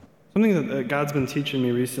Something that God's been teaching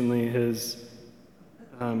me recently is,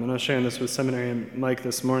 and I was sharing this with Seminary and Mike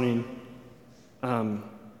this morning in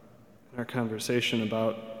our conversation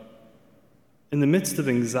about, in the midst of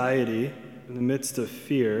anxiety, in the midst of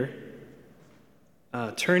fear,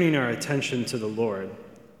 turning our attention to the Lord,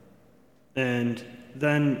 and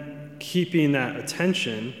then keeping that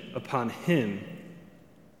attention upon Him.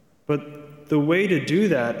 But the way to do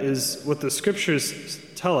that is what the scriptures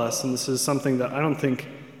tell us, and this is something that I don't think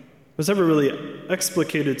was ever really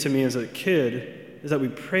explicated to me as a kid, is that we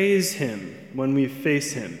praise Him when we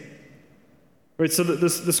face Him. Right, so the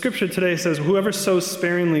scripture today says, whoever sows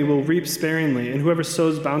sparingly will reap sparingly, and whoever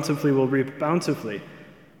sows bountifully will reap bountifully,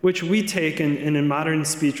 which we take and in modern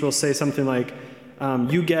speech will say something like,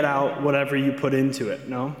 you get out whatever you put into it.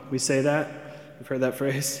 No? We say that? You've heard that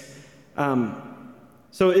phrase?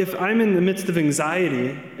 So if I'm in the midst of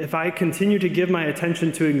anxiety, if I continue to give my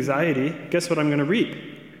attention to anxiety, guess what I'm going to reap?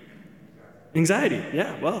 Anxiety.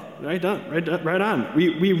 Yeah, well, right on.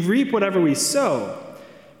 We reap whatever we sow.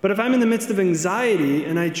 But if I'm in the midst of anxiety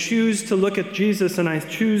and I choose to look at Jesus and I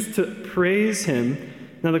choose to praise Him,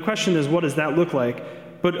 now the question is, what does that look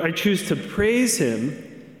like? But I choose to praise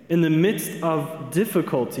Him in the midst of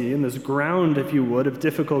difficulty, in this ground, if you would, of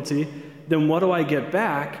difficulty, then what do I get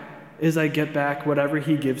back? Is I get back whatever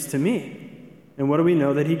He gives to me. And what do we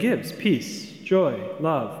know that He gives? Peace, joy,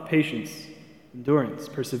 love, patience, endurance,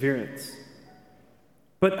 perseverance.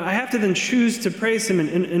 But I have to then choose to praise Him.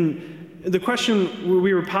 And the question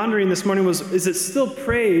we were pondering this morning was, is it still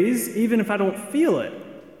praise even if I don't feel it?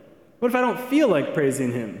 What if I don't feel like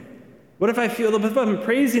praising Him? What if I'm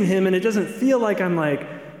praising Him and it doesn't feel like I'm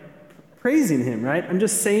praising Him, right? I'm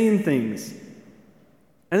just saying things.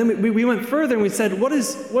 And then we went further and we said, what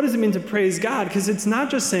does it mean to praise God? Because it's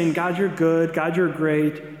not just saying, God, you're good, God, you're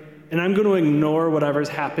great, and I'm going to ignore whatever's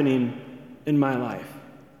happening in my life.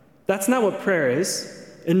 That's not what prayer is.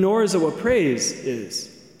 And nor is it what praise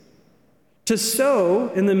is. To sow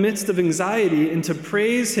in the midst of anxiety and to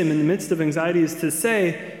praise Him in the midst of anxiety is to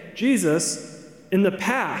say, Jesus, in the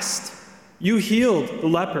past, you healed the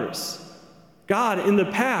lepers. God, in the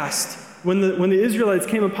past, when the Israelites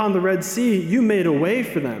came upon the Red Sea, you made a way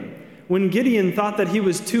for them. When Gideon thought that he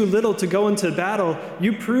was too little to go into battle,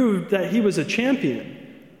 you proved that he was a champion.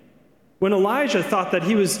 When Elijah thought that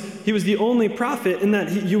he was the only prophet and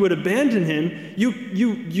that you would abandon him,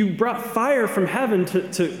 you brought fire from heaven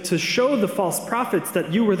to show the false prophets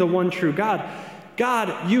that you were the one true God.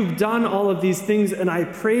 God, you've done all of these things, and I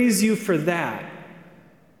praise you for that.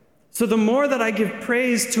 So the more that I give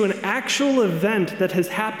praise to an actual event that has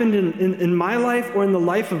happened in my life or in the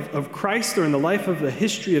life of Christ or in the life of the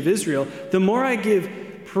history of Israel, the more I give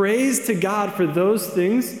praise to God for those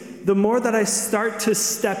things, the more that I start to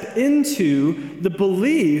step into the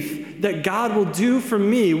belief that God will do for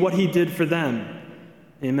me what He did for them.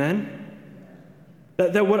 Amen?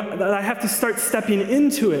 That I have to start stepping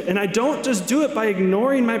into it. And I don't just do it by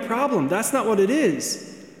ignoring my problem. That's not what it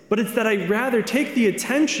is. But it's that I rather take the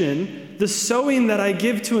attention, the sowing that I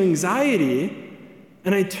give to anxiety,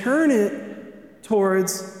 and I turn it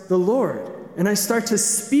towards the Lord. And I start to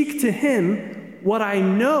speak to Him what I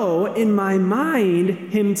know in my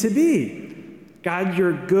mind Him to be. God,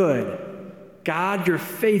 you're good. God, you're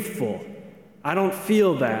faithful. I don't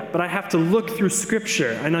feel that, but I have to look through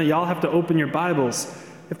Scripture. I know y'all have to open your Bibles.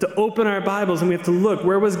 We have to open our Bibles and we have to look.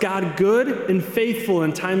 Where was God good and faithful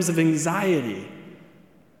in times of anxiety?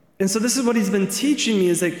 And so this is what He's been teaching me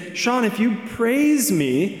is like, Sean, if you praise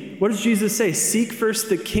me, what does Jesus say? Seek first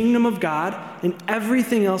the kingdom of God and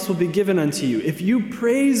everything else will be given unto you. If you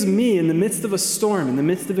praise me in the midst of a storm, in the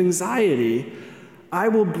midst of anxiety, I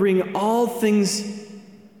will bring all things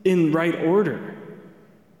in right order.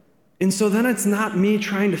 And so then it's not me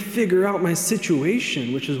trying to figure out my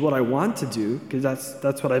situation, which is what I want to do, because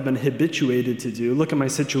that's what I've been habituated to do. Look at my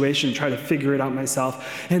situation, try to figure it out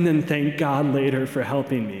myself, and then thank God later for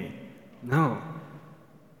helping me. No.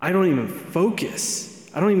 I don't even focus.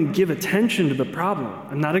 I don't even give attention to the problem.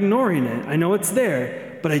 I'm not ignoring it. I know it's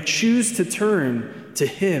there, but I choose to turn to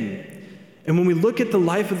Him. And when we look at the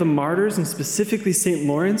life of the martyrs, and specifically St.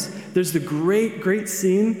 Lawrence, there's the great, great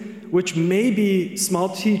scene which may be small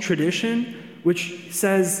t tradition, which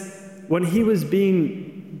says when he was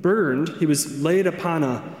being burned, he was laid upon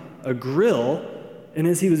a grill, and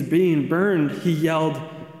as he was being burned, he yelled,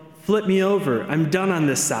 "Flip me over, I'm done on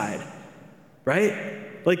this side," right?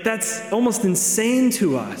 Like that's almost insane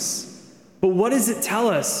to us. But what does it tell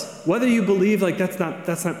us? Whether you believe like that's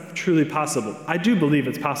not truly possible. I do believe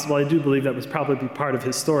it's possible. I do believe that was probably part of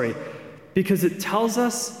his story, because it tells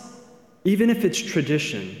us, even if it's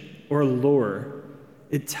tradition or lore,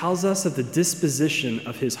 it tells us of the disposition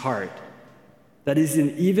of his heart. That is,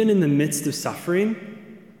 even in the midst of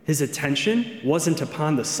suffering, his attention wasn't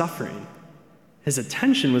upon the suffering. His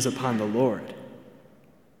attention was upon the Lord.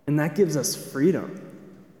 And that gives us freedom.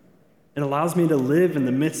 It allows me to live in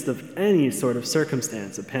the midst of any sort of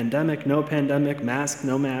circumstance, a pandemic, no pandemic, mask,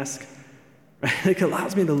 no mask. Right? It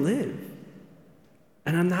allows me to live.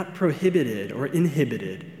 And I'm not prohibited or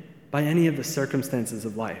inhibited by any of the circumstances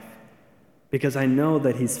of life, because I know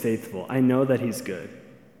that he's faithful. I know that he's good.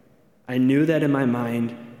 I knew that in my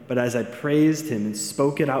mind, but as I praised him and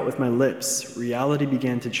spoke it out with my lips, reality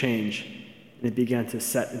began to change, and it began to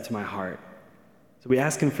set into my heart. So we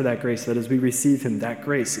ask him for that grace, that as we receive him, that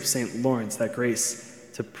grace of St. Lawrence, that grace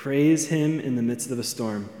to praise him in the midst of a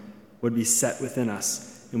storm would be set within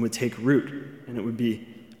us and would take root, and it would be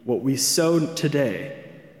what we sow today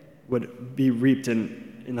would be reaped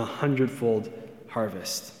in a 100-fold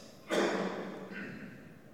harvest.